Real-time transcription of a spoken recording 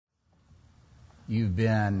You've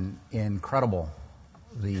been incredible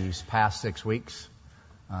these past 6 weeks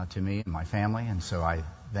to me and my family, and so I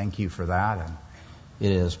thank you for that, and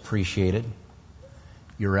it is appreciated.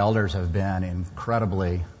 Your elders have been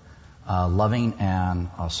incredibly loving and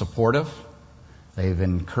supportive. They've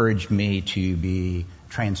encouraged me to be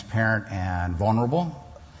transparent and vulnerable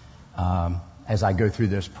as I go through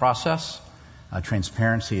this process.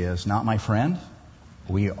 Transparency is not my friend.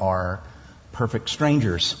 We are perfect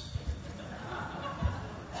strangers.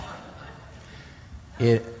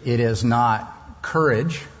 It is not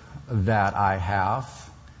courage that I have.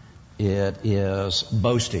 It is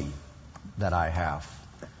boasting that I have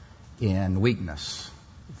in weakness.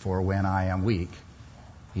 For when I am weak,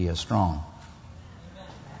 He is strong.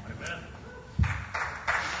 Amen.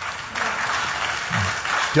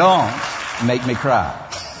 Don't make me cry.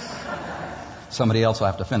 Somebody else will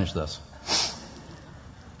have to finish this.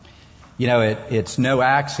 You know, it's no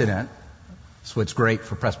accident. That's what's great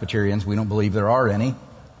for Presbyterians. We don't believe there are any.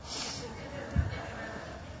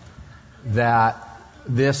 That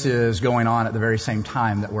this is going on at the very same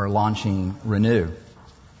time that we're launching Renew.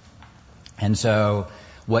 And so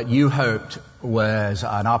what you hoped was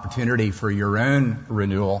an opportunity for your own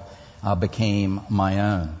renewal became my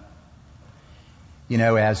own. You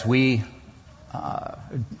know, as we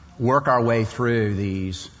work our way through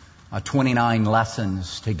these 29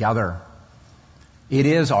 lessons together, it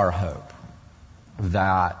is our hope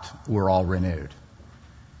that we're all renewed.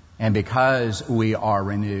 And because we are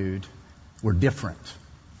renewed, we're different.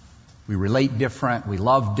 We relate different. We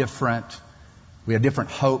love different. We have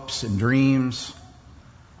different hopes and dreams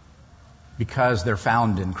because they're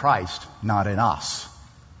found in Christ, not in us,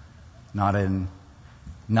 not in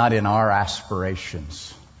our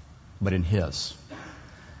aspirations, but in His.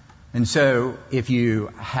 And so if you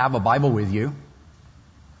have a Bible with you,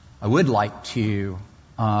 I would like to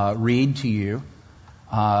read to you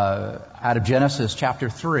out of Genesis chapter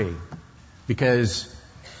 3, because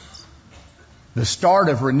the start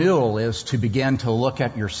of renewal is to begin to look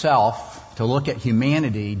at yourself, to look at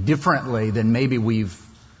humanity differently than maybe we've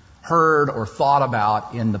heard or thought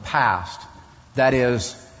about in the past. That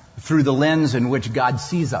is, through the lens in which God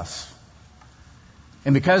sees us.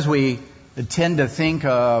 And because we tend to think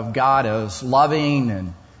of God as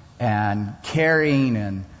loving and caring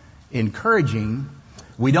and encouraging,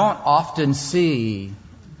 we don't often see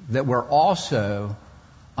that we're also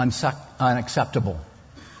unacceptable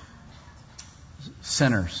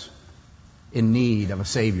sinners in need of a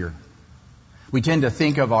Savior. We tend to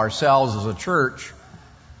think of ourselves as a church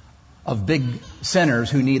of big sinners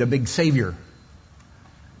who need a big Savior.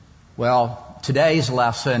 Well, today's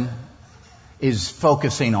lesson is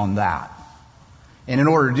focusing on that. And in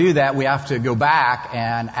order to do that, we have to go back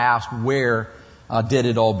and ask, where did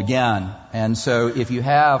it all begin? And so if you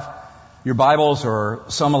have your Bibles or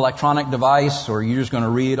some electronic device, or you're just going to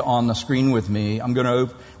read on the screen with me, I'm going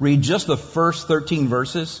to read just the first 13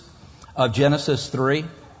 verses of Genesis 3.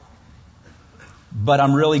 But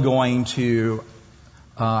I'm really going to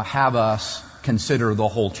have us consider the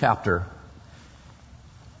whole chapter.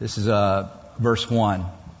 This is verse 1.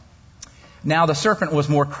 Now the serpent was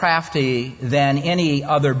more crafty than any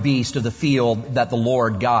other beast of the field that the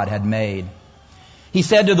Lord God had made. He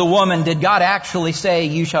said to the woman, "Did God actually say,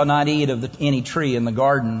 'You shall not eat of any tree in the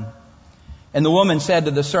garden'?" And the woman said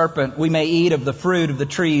to the serpent, "We may eat of the fruit of the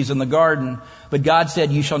trees in the garden, but God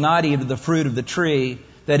said, 'You shall not eat of the fruit of the tree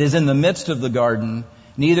that is in the midst of the garden,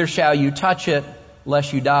 neither shall you touch it,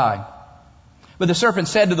 lest you die.' But the serpent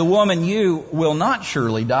said to the woman, 'You will not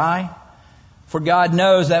surely die. For God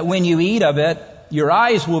knows that when you eat of it, your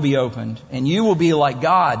eyes will be opened, and you will be like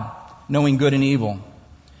God, knowing good and evil.'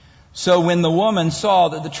 So when the woman saw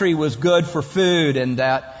that the tree was good for food, and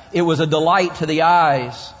that it was a delight to the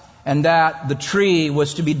eyes, and that the tree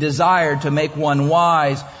was to be desired to make one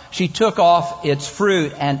wise, she took off its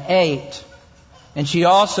fruit and ate. And she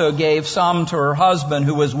also gave some to her husband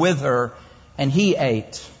who was with her, and he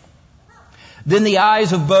ate. Then the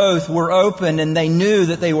eyes of both were opened, and they knew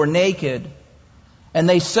that they were naked. And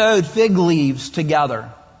they sewed fig leaves together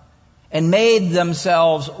and made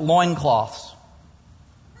themselves loincloths.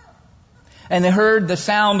 And they heard the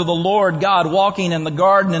sound of the Lord God walking in the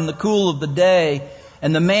garden in the cool of the day.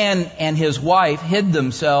 And the man and his wife hid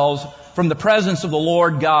themselves from the presence of the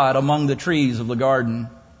Lord God among the trees of the garden.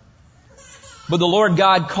 But the Lord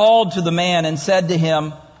God called to the man and said to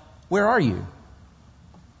him, "Where are you?"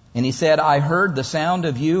 And he said, "I heard the sound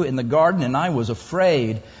of you in the garden, and I was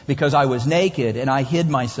afraid because I was naked, and I hid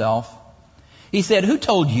myself." He said, "Who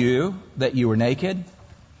told you that you were naked?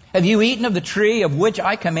 Have you eaten of the tree of which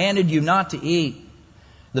I commanded you not to eat?"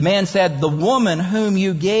 The man said, "The woman whom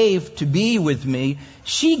you gave to be with me,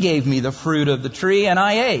 she gave me the fruit of the tree, and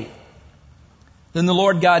I ate." Then the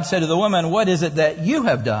Lord God said to the woman, "What is it that you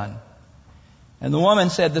have done?" And the woman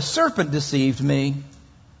said, "The serpent deceived me,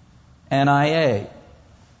 and I ate."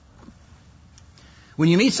 When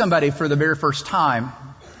you meet somebody for the very first time,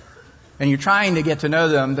 and you're trying to get to know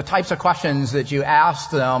them, the types of questions that you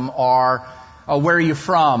ask them are, where are you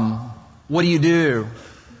from? What do you do?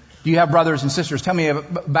 Do you have brothers and sisters? Tell me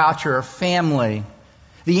about your family.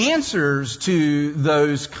 The answers to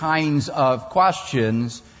those kinds of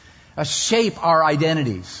questions shape our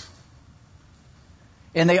identities.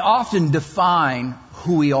 And they often define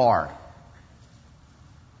who we are.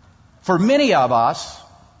 For many of us,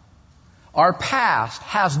 our past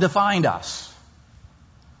has defined us.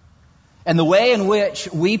 And the way in which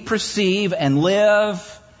we perceive and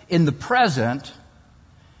live in the present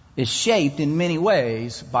is shaped in many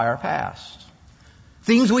ways by our past.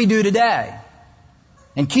 Things we do today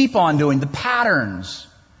and keep on doing, the patterns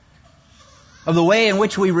of the way in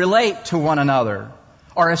which we relate to one another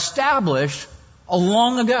are established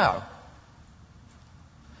long ago.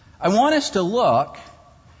 I want us to look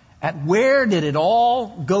at where did it all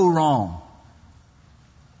go wrong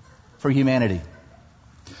for humanity.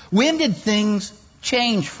 When did things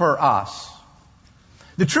change for us?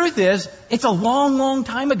 The truth is, it's a long, long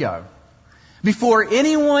time ago. Before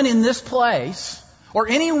anyone in this place or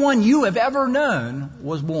anyone you have ever known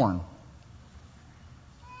was born.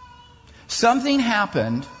 Something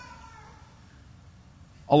happened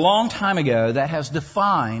a long time ago that has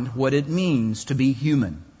defined what it means to be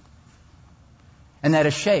human. And that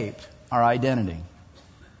has shaped our identity.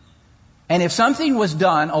 And if something was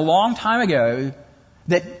done a long time ago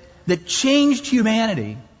that changed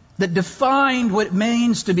humanity, that defined what it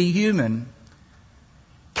means to be human,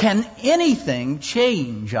 can anything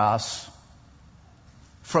change us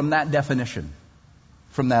from that definition,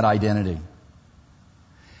 from that identity?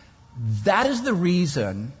 That is the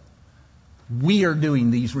reason we are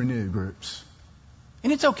doing these Renew groups.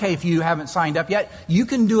 And it's okay if you haven't signed up yet. You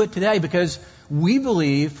can do it today because we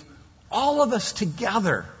believe all of us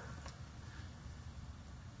together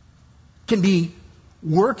can be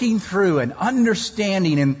working through and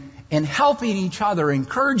understanding and helping each other,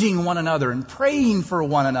 encouraging one another and praying for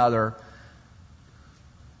one another,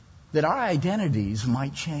 that our identities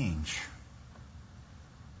might change.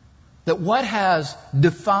 That what has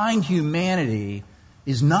defined humanity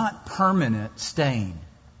is not permanent stain.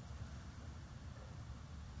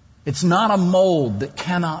 It's not a mold that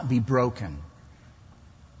cannot be broken.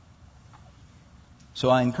 So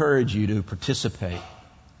I encourage you to participate.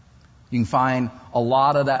 You can find a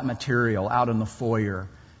lot of that material out in the foyer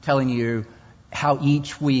telling you how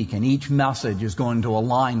each week and each message is going to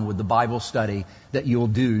align with the Bible study that you'll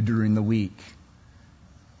do during the week.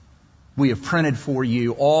 We have printed for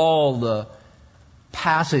you all the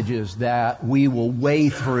passages that we will weigh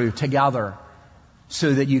through together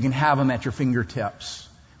so that you can have them at your fingertips.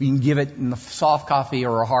 You can give it in a soft copy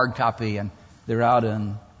or a hard copy, and they're out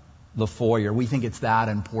in the foyer. We think it's that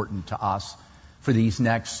important to us for these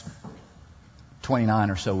next 29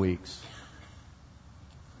 or so weeks.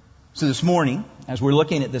 So this morning, as we're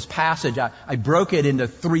looking at this passage, I broke it into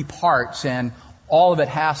 3 parts, and all of it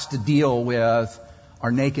has to deal with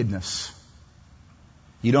our nakedness.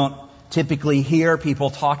 You don't typically hear people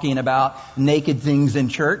talking about naked things in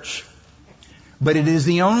church, but it is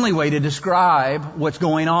the only way to describe what's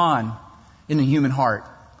going on in the human heart.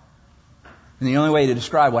 And the only way to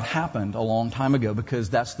describe what happened a long time ago, because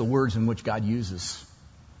that's the words in which God uses.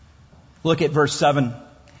 Look at verse 7.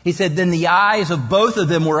 He said, "Then the eyes of both of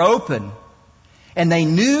them were open, and they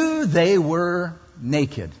knew they were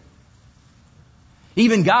naked."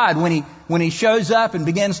 Even God, when He shows up and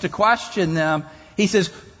begins to question them, He says,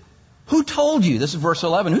 "Who told you?" This is verse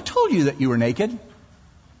 11. "Who told you that you were naked?"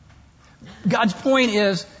 God's point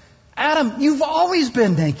is, Adam, you've always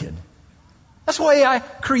been naked. That's why I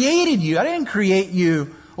created you. I didn't create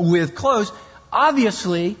you with clothes.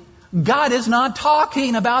 Obviously, God is not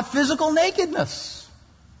talking about physical nakedness.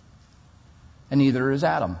 And neither is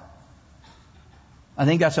Adam. I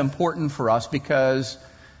think that's important for us because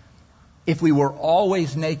if we were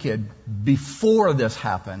always naked before this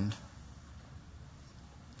happened,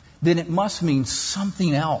 then it must mean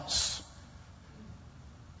something else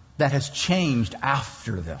that has changed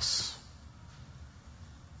after this.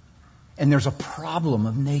 And there's a problem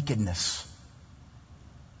of nakedness.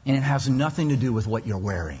 And it has nothing to do with what you're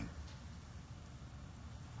wearing.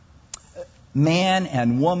 Man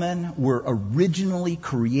and woman were originally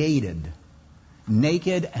created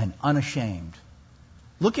naked and unashamed.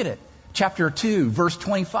 Look at it. chapter 2, verse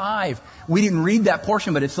 25. We didn't read that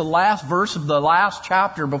portion, but it's the last verse of the last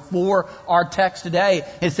chapter before our text today.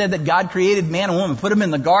 It said that God created man and woman, put them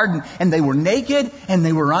in the garden, and they were naked and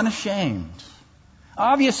they were unashamed.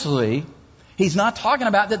 Obviously, he's not talking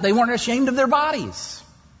about that they weren't ashamed of their bodies.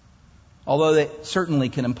 Although it certainly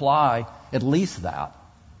can imply at least that.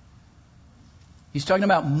 He's talking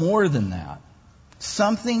about more than that.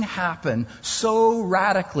 Something happened so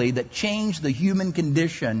radically that changed the human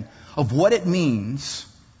condition of what it means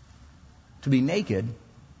to be naked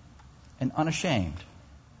and unashamed.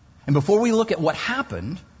 And before we look at what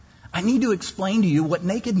happened, I need to explain to you what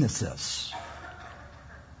nakedness is.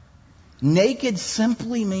 Naked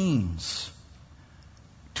simply means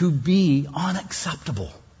to be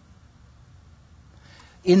unacceptable.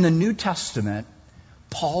 In the New Testament,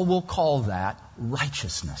 Paul will call that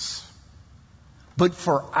righteousness. But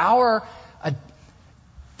for our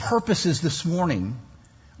purposes this morning,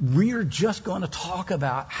 we're just going to talk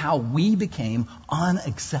about how we became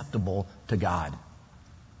unacceptable to God.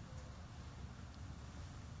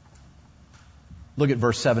 Look at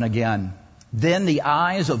verse 7 again. Then the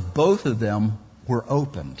eyes of both of them were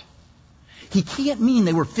opened. He can't mean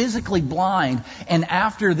they were physically blind and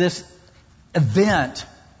after this event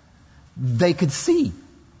they could see.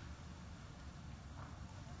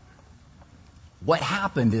 What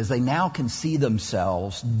happened is they now can see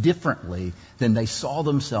themselves differently than they saw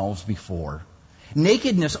themselves before.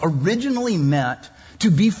 Nakedness originally meant to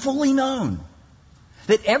be fully known.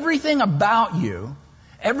 That everything about you,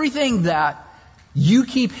 everything that you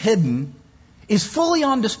keep hidden, is fully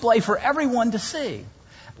on display for everyone to see.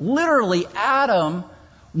 Literally, Adam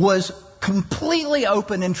was completely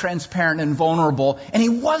open and transparent and vulnerable, and he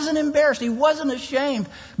wasn't embarrassed, he wasn't ashamed,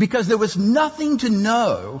 because there was nothing to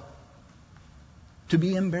know to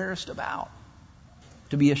be embarrassed about,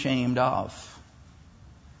 to be ashamed of.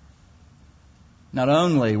 Not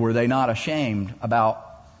only were they not ashamed about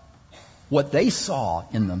what they saw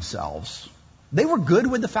in themselves, they were good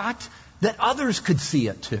with the fact that others could see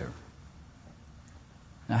it too.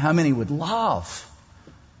 Now, how many would love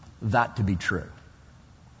that to be true?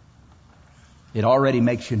 It already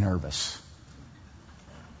makes you nervous.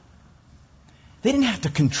 They didn't have to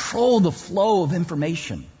control the flow of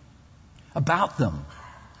information about them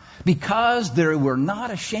because they were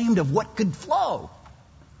not ashamed of what could flow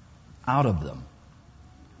out of them.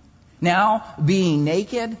 Now, being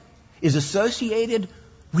naked is associated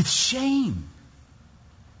with shame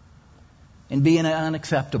and being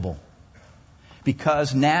unacceptable.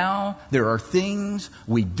 Because now there are things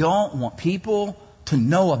we don't want people to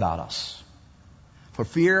know about us for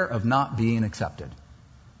fear of not being accepted.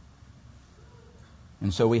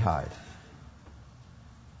 And so we hide.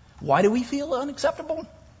 Why do we feel unacceptable?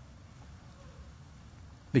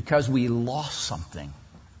 Because we lost something.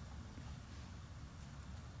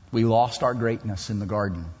 We lost our greatness in the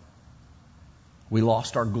garden. We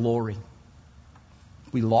lost our glory.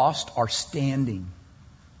 We lost our standing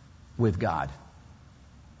with God.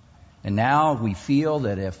 And now we feel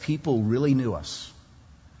that if people really knew us,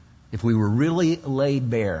 if we were really laid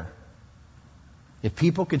bare, if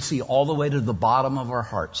people could see all the way to the bottom of our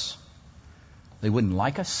hearts, they wouldn't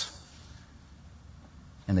like us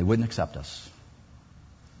and they wouldn't accept us.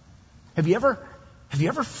 Have you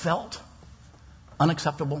ever felt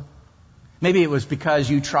unacceptable? Maybe it was because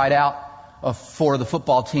you tried out for the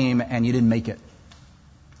football team and you didn't make it.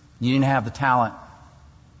 You didn't have the talent.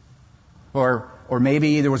 Or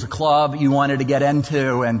maybe there was a club you wanted to get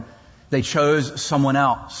into and they chose someone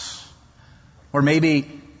else. Or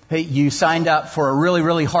maybe you signed up for a really,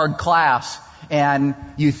 really hard class and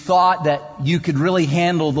you thought that you could really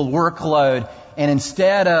handle the workload, and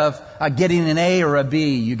instead of getting an A or a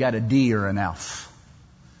B, you got a D or an F.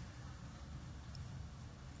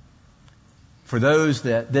 For those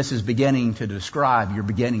that this is beginning to describe, you're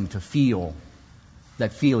beginning to feel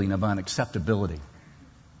that feeling of unacceptability.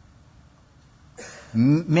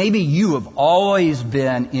 Maybe you have always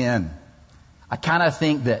been in. I kind of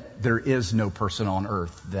think that there is no person on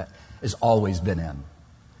earth that has always been in.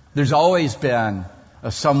 There's always been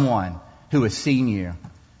someone who has seen you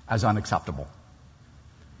as unacceptable.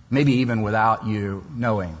 Maybe even without you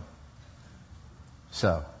knowing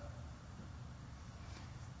so.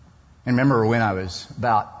 I remember when I was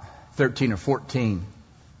about 13 or 14,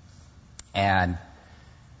 and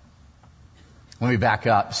let me back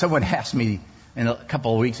up. Someone asked me a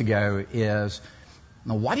couple of weeks ago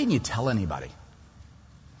why didn't you tell anybody?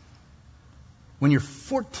 When you're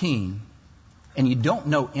 14 and you don't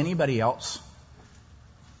know anybody else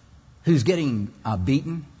who's getting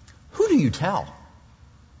beaten, who do you tell?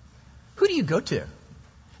 Who do you go to?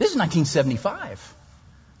 This is 1975.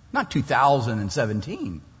 not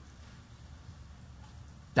 2017.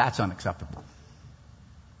 That's unacceptable.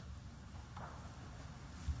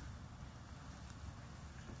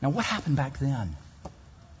 Now, what happened back then?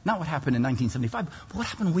 Not what happened in 1975, but what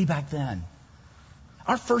happened way back then?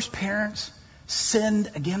 Our first parents sinned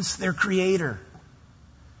against their Creator.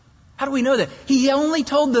 How do we know that? He only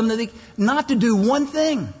told them that not to do one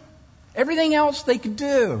thing. Everything else they could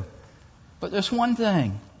do. But there's one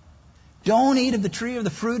thing. Don't eat of the tree of the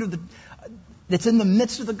fruit of that's in the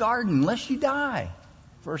midst of the garden, lest you die.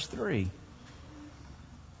 Verse 3.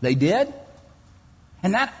 They did.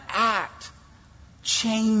 And that act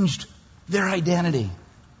changed their identity.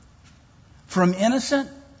 From innocent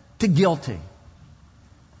to guilty.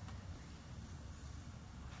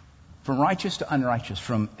 From righteous to unrighteous.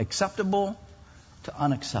 From acceptable to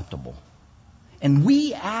unacceptable. And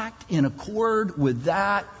we act in accord with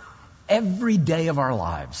that every day of our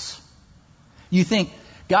lives. You think,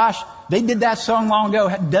 gosh, they did that song long ago.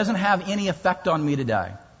 It doesn't have any effect on me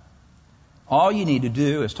today. All you need to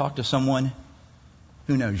do is talk to someone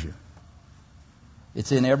who knows you.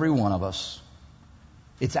 It's in every one of us.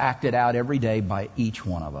 It's acted out every day by each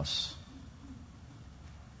one of us.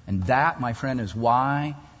 And that, my friend, is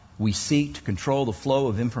why we seek to control the flow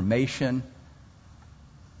of information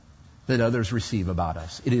that others receive about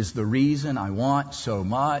us. It is the reason I want so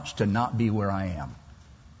much to not be where I am.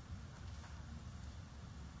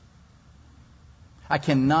 I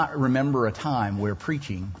cannot remember a time where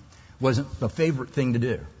preaching wasn't the favorite thing to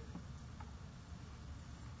do.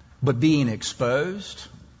 But being exposed,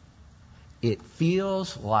 it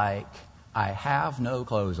feels like I have no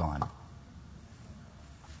clothes on.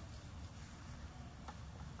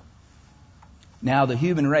 Now the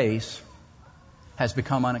human race has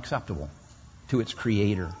become unacceptable to its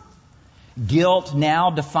Creator. Guilt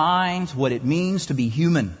now defines what it means to be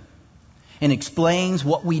human and explains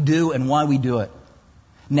what we do and why we do it.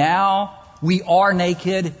 Now we are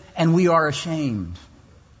naked and we are ashamed,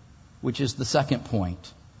 which is the second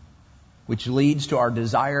point, which leads to our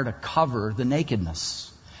desire to cover the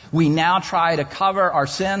nakedness. We now try to cover our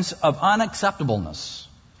sense of unacceptableness.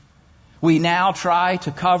 We now try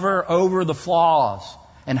to cover over the flaws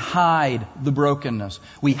and hide the brokenness.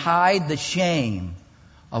 We hide the shame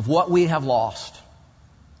of what we have lost.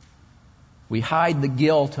 We hide the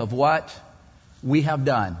guilt of what we have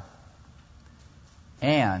done.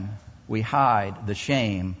 And we hide the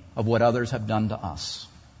shame of what others have done to us.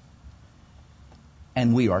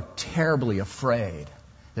 And we are terribly afraid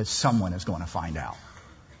that someone is going to find out.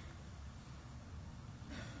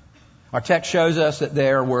 Our text shows us that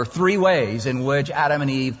there were 3 ways in which Adam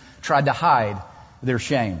and Eve tried to hide their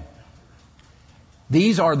shame.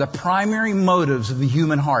 These are the primary motives of the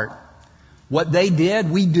human heart. What they did,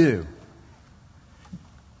 we do.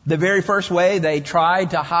 The very first way they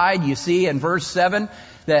tried to hide, you see in verse 7,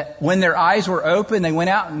 that when their eyes were open, they went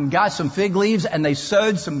out and got some fig leaves and they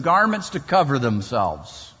sewed some garments to cover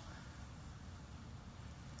themselves.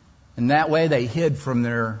 And that way they hid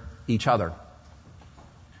from each other.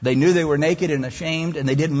 They knew they were naked and ashamed, and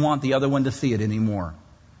they didn't want the other one to see it anymore.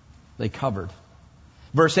 They covered.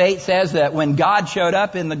 Verse 8 says that when God showed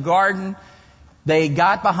up in the garden, they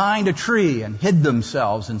got behind a tree and hid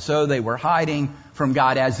themselves, and so they were hiding from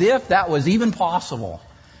God, as if that was even possible.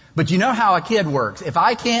 But you know how a kid works. If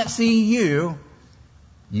I can't see you,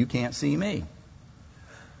 you can't see me.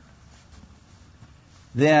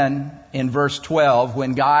 Then, in verse 12,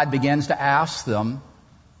 when God begins to ask them,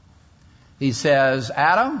 He says,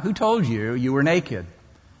 Adam, who told you you were naked?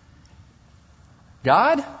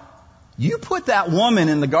 God, you put that woman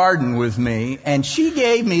in the garden with me, and she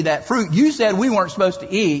gave me that fruit you said we weren't supposed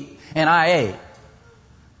to eat, and I ate.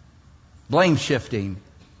 Blame shifting.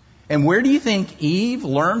 And where do you think Eve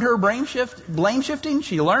learned her blame shifting?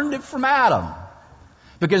 She learned it from Adam.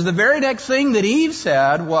 Because the very next thing that Eve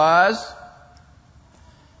said was,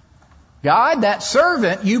 God, that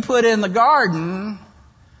servant you put in the garden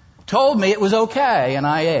told me it was okay, and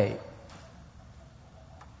I ate.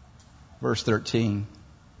 Verse 13.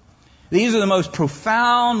 These are the most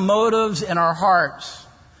profound motives in our hearts.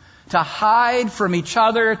 To hide from each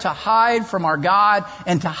other, to hide from our God,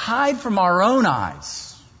 and to hide from our own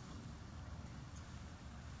eyes.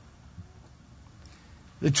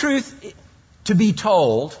 The truth to be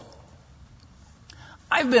told,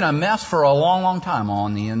 I've been a mess for a long, long time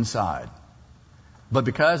on the inside. But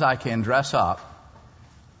because I can dress up,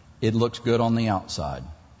 it looks good on the outside.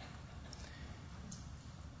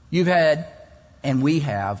 You've had, and we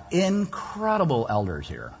have, incredible elders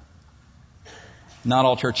here. Not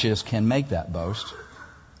all churches can make that boast.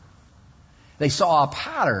 They saw a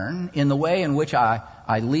pattern in the way in which I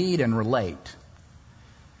lead and relate.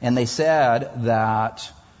 And they said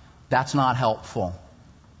that that's not helpful,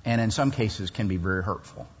 and in some cases can be very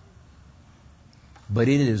hurtful. But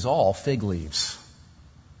it is all fig leaves.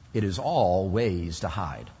 It is all ways to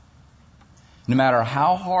hide. No matter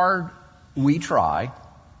how hard we try,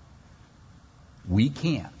 we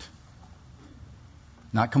can't.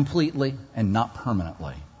 Not completely and not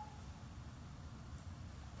permanently.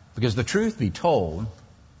 Because the truth be told,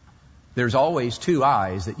 there's always two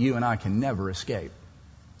eyes that you and I can never escape.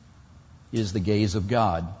 It is the gaze of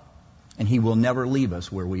God, and He will never leave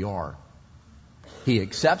us where we are. He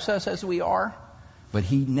accepts us as we are, but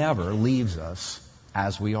He never leaves us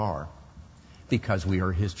as we are, because we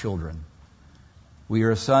are His children. We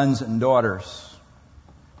are sons and daughters.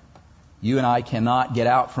 You and I cannot get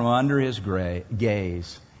out from under His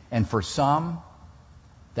gaze. And for some,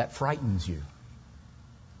 that frightens you.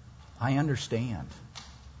 I understand.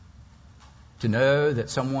 To know that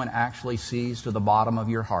someone actually sees to the bottom of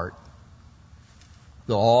your heart,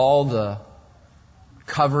 all the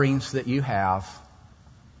coverings that you have,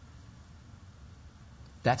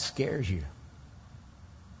 that scares you.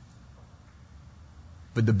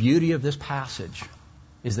 But the beauty of this passage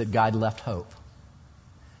is that God left hope.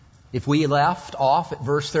 If we left off at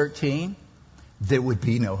verse 13, there would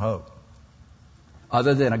be no hope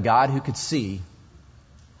other than a God who could see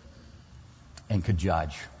and could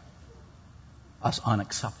judge us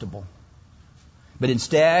unacceptable. But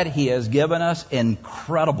instead, He has given us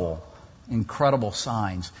incredible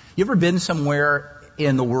signs. You ever been somewhere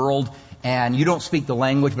in the world and you don't speak the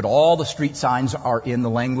language, but all the street signs are in the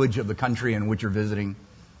language of the country in which you're visiting?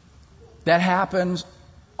 That happens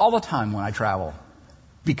all the time when I travel,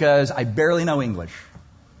 because I barely know English.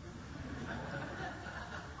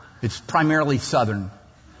 It's primarily Southern.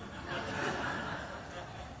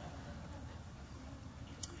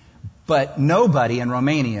 But nobody in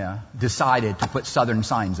Romania decided to put Southern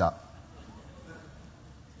signs up.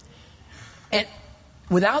 And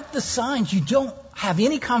without the signs, you don't have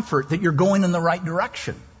any comfort that you're going in the right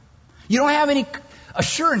direction. You don't have any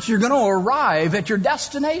assurance you're going to arrive at your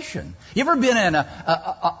destination. You ever been in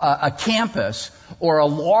a campus or a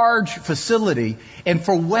large facility, and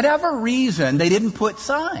for whatever reason, they didn't put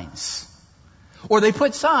signs? Or they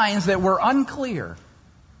put signs that were unclear?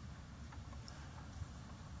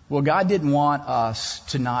 Well, God didn't want us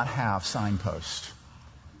to not have signposts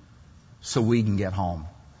so we can get home,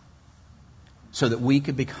 so that we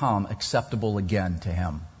could become acceptable again to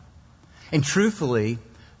Him. And truthfully,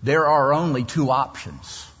 there are only two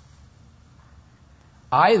options.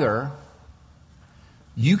 Either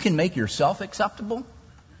you can make yourself acceptable,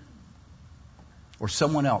 or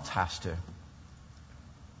someone else has to.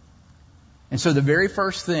 And so the very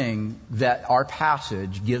first thing that our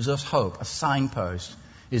passage gives us hope, a signpost,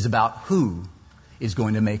 is about who is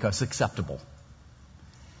going to make us acceptable.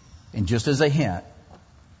 And just as a hint,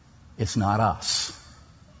 it's not us.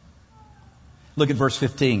 Look at verse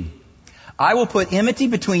 15. I will put enmity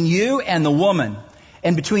between you and the woman,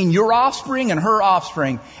 and between your offspring and her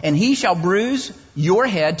offspring, and he shall bruise your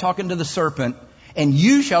head, talking to the serpent, and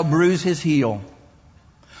you shall bruise his heel.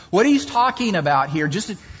 What he's talking about here,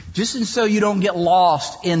 just so you don't get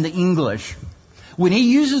lost in the English, when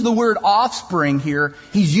he uses the word offspring here,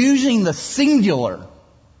 he's using the singular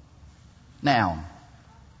noun.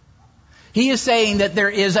 He is saying that there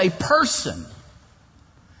is a person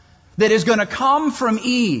that is going to come from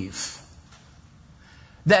Eve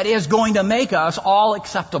that is going to make us all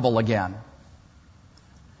acceptable again.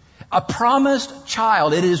 A promised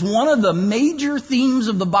child. It is one of the major themes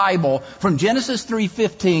of the Bible from Genesis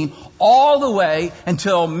 3:15 all the way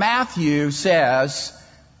until Matthew says,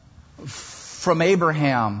 from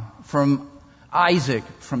Abraham, from Isaac,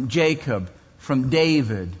 from Jacob, from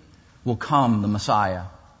David will come the Messiah.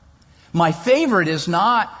 My favorite is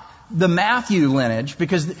not the Matthew lineage,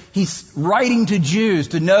 because he's writing to Jews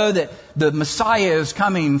to know that the Messiah is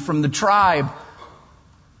coming from the tribe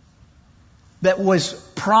that was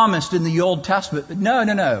promised in the Old Testament. But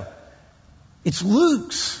no. It's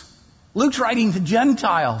Luke's. Luke's writing to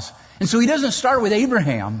Gentiles. And so he doesn't start with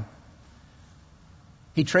Abraham.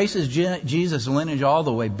 He traces Jesus' lineage all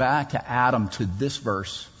the way back to Adam to this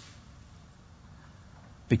verse.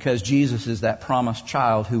 Because Jesus is that promised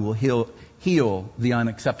child who will heal the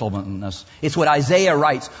unacceptableness. It's what Isaiah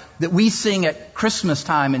writes that we sing at Christmas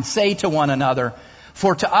time and say to one another,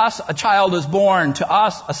 for to us a child is born, to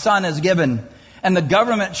us a son is given, and the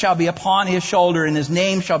government shall be upon his shoulder, and his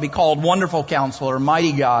name shall be called Wonderful Counselor,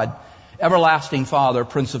 Mighty God, Everlasting Father,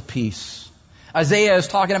 Prince of Peace. Isaiah is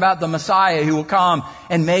talking about the Messiah who will come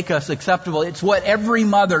and make us acceptable. It's what every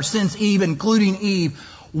mother since Eve, including Eve,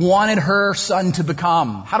 wanted her son to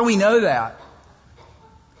become. How do we know that?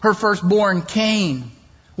 her firstborn Cain.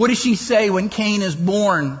 What does she say when Cain is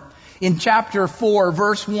born? In chapter 4,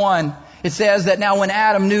 verse 1, it says that now when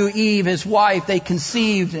Adam knew Eve, his wife, they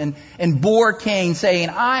conceived and bore Cain, saying,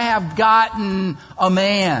 I have gotten a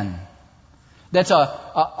man. That's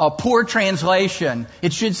a poor translation.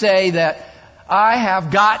 It should say that I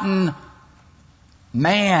have gotten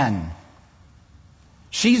man.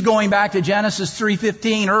 She's going back to Genesis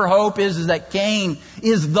 3:15. Her hope is that Cain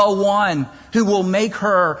is the one who will make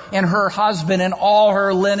her and her husband and all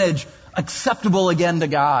her lineage acceptable again to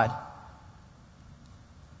God.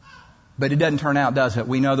 But it doesn't turn out, does it?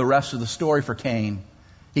 We know the rest of the story for Cain.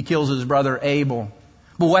 He kills his brother Abel.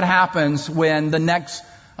 But what happens when the next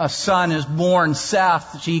son is born,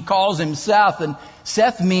 Seth? She calls him Seth, and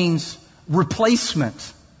Seth means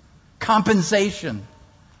replacement, compensation.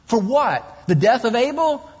 For what? The death of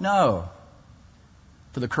Abel? No.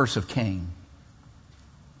 For the curse of Cain.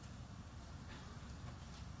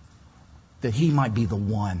 That he might be the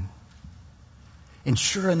one. And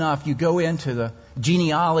sure enough, you go into the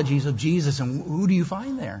genealogies of Jesus, and who do you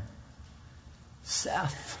find there?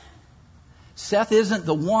 Seth. Seth isn't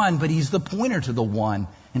the one, but he's the pointer to the one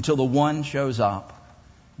until the one shows up.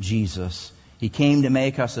 Jesus. He came to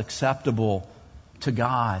make us acceptable to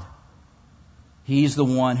God. He's the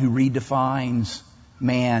one who redefines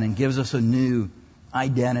man and gives us a new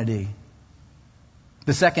identity.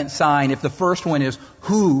 The second sign, if the first one is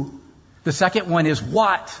who, the second one is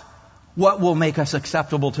what. What will make us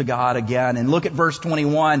acceptable to God again? And look at verse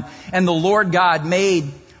 21. And the Lord God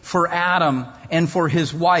made for Adam and for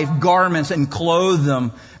his wife garments and clothed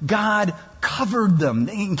them. God covered them.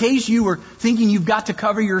 In case you were thinking you've got to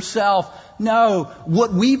cover yourself, no.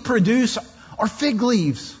 What we produce are fig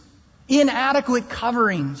leaves. Inadequate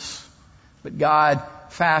coverings. But God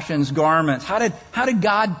fashions garments. How did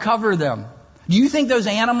God cover them? Do you think those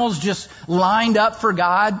animals just lined up for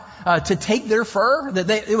God to take their fur? That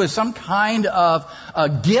it was some kind of a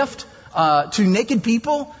gift to naked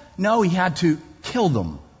people? No, he had to kill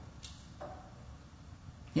them.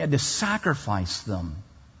 He had to sacrifice them.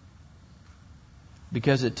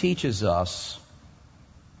 Because it teaches us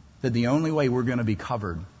that the only way we're going to be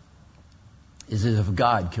covered is if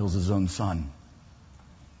God kills his own son.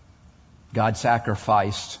 God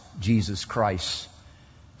sacrificed Jesus Christ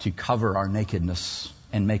to cover our nakedness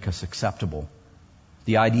and make us acceptable.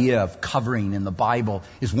 The idea of covering in the Bible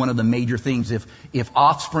is one of the major things. If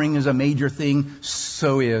offspring is a major thing,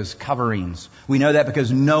 so is coverings. We know that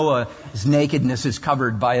because Noah's nakedness is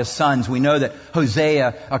covered by his sons. We know that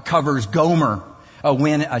Hosea covers Gomer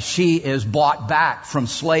when she is bought back from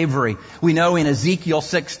slavery. We know in Ezekiel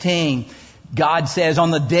 16, God says,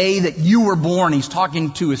 on the day that you were born, he's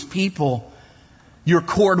talking to his people, your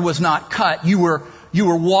cord was not cut. You were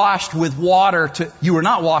washed with water. You were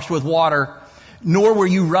not washed with water, nor were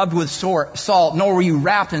you rubbed with salt, nor were you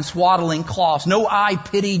wrapped in swaddling cloths. No eye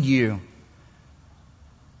pitied you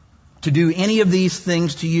to do any of these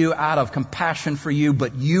things to you out of compassion for you,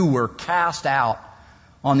 but you were cast out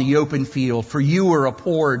on the open field, for you were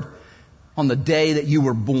abhorred on the day that you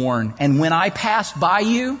were born. And when I passed by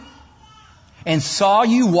you and saw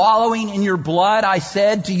you wallowing in your blood, I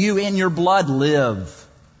said to you, in your blood live.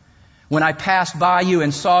 When I passed by you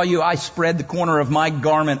and saw you, I spread the corner of my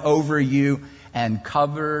garment over you and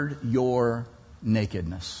covered your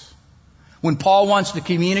nakedness. When Paul wants to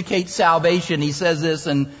communicate salvation, he says this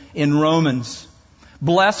in Romans.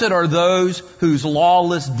 Blessed are those whose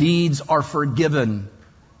lawless deeds are forgiven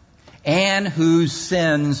and whose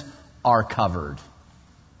sins are covered.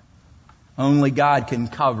 Only God can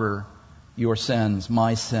cover your sins,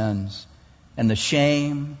 my sins, and the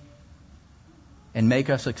shame, and make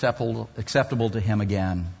us acceptable to him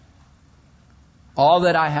again. All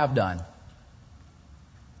that I have done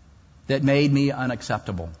that made me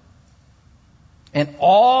unacceptable, and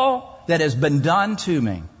all that has been done to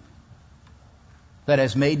me that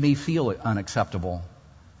has made me feel unacceptable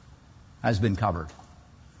has been covered.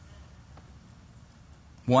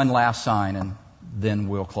 One last sign and then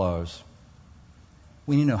we'll close.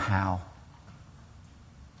 We need to know how.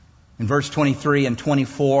 In verse 23 and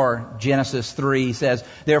 24, Genesis 3 says,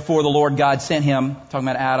 therefore the Lord God sent him, talking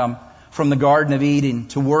about Adam, from the Garden of Eden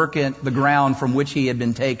to work in the ground from which he had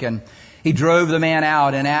been taken. He drove the man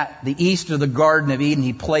out, and at the east of the Garden of Eden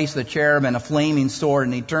he placed the cherub and a flaming sword,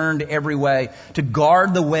 and he turned every way to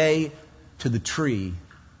guard the way to the tree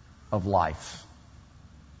of life.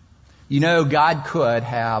 You know, God could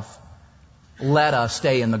have let us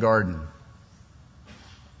stay in the garden.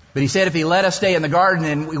 But he said if he let us stay in the garden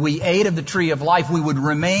and we ate of the tree of life, we would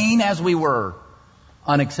remain as we were,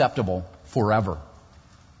 unacceptable forever.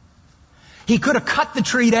 He could have cut the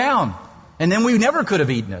tree down And then we never could have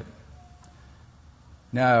eaten it.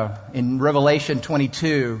 No, in Revelation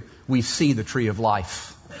 22, we see the tree of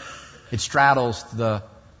life. It straddles the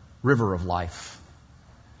river of life.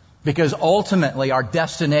 Because ultimately our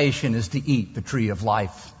destination is to eat the tree of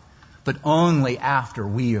life, but only after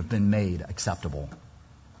we have been made acceptable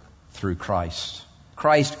through Christ.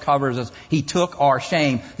 Christ covers us. He took our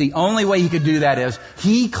shame. The only way He could do that is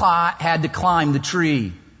He had to climb the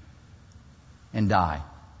tree and die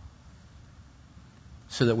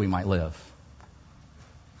so that we might live.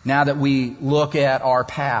 Now that we look at our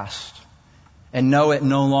past and know it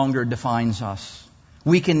no longer defines us,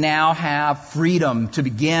 we can now have freedom to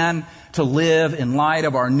begin to live in light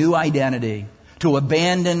of our new identity, to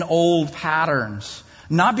abandon old patterns,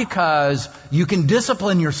 not because you can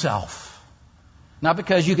discipline yourself, not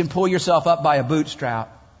because you can pull yourself up by a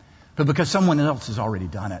bootstrap, but because someone else has already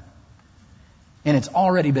done it. And it's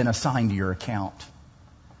already been assigned to your account.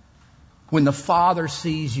 When the Father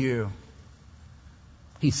sees you,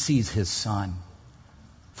 He sees His Son,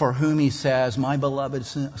 for whom He says, "My beloved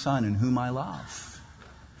Son in whom I love."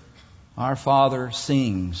 Our Father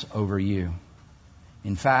sings over you.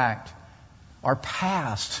 In fact, our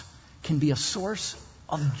past can be a source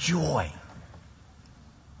of joy.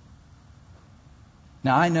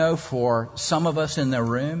 Now, I know for some of us in the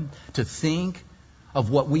room, to think of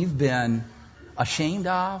what we've been ashamed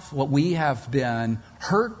of, what we have been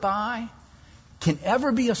hurt by, can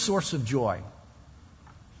ever be a source of joy.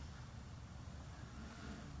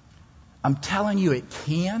 I'm telling you, it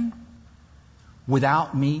can,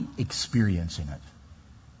 without me experiencing it.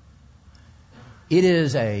 It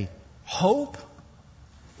is a hope,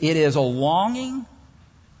 it is a longing,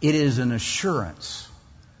 it is an assurance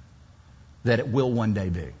that it will one day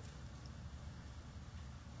be.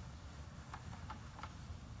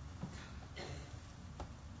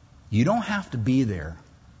 You don't have to be there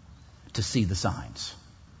to see the signs.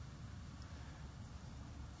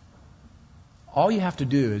 All you have to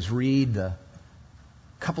do is read the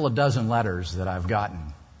couple of dozen letters that I've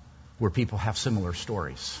gotten where people have similar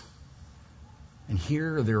stories and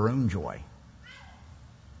hear their own joy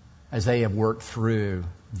as they have worked through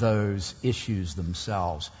those issues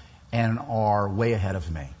themselves and are way ahead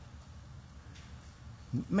of me.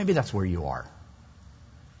 Maybe that's where you are.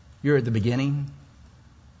 You're at the beginning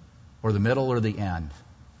or the middle or the end.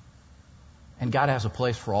 And God has a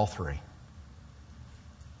place for all three.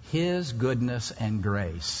 His goodness and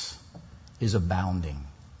grace is abounding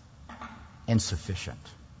and sufficient,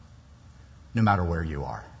 no matter where you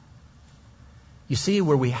are. You see,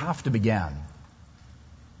 where we have to begin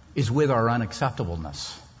is with our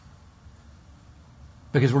unacceptableness.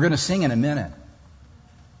 Because we're going to sing in a minute,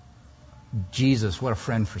 Jesus, what a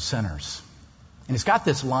friend for sinners. And it's got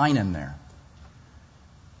this line in there.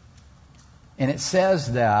 And it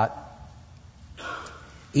says that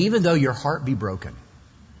even though your heart be broken,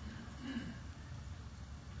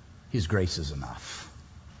 His grace is enough.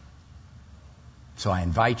 So I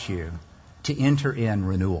invite you to enter in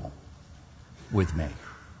renewal with me.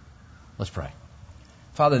 Let's pray.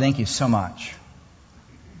 Father, thank you so much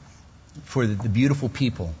for the beautiful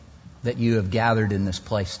people that you have gathered in this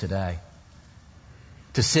place today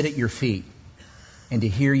to sit at your feet and to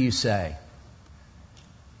hear you say,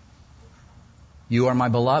 "You are my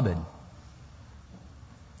beloved.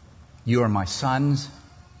 You are my sons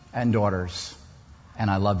and daughters, and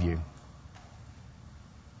I love you."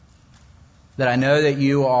 That I know that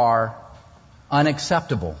you are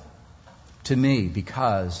unacceptable to me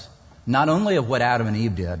because not only of what Adam and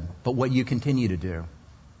Eve did, but what you continue to do.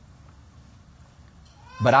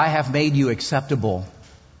 But I have made you acceptable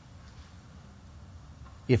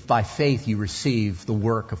if by faith you receive the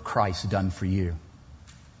work of Christ done for you.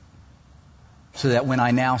 So that when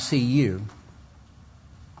I now see you,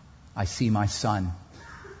 I see my Son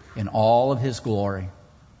in all of His glory.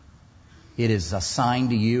 It is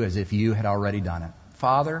assigned to you as if you had already done it.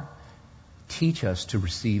 Father, teach us to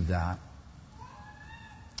receive that.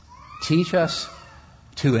 Teach us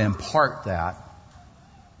to impart that.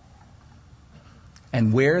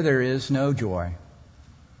 And where there is no joy,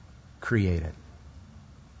 create it.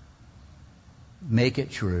 Make it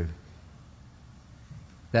true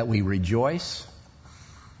that we rejoice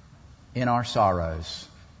in our sorrows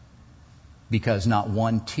because not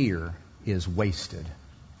one tear is wasted.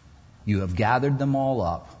 You have gathered them all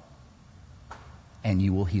up and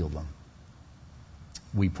you will heal them.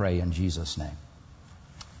 We pray in Jesus' name.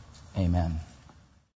 Amen.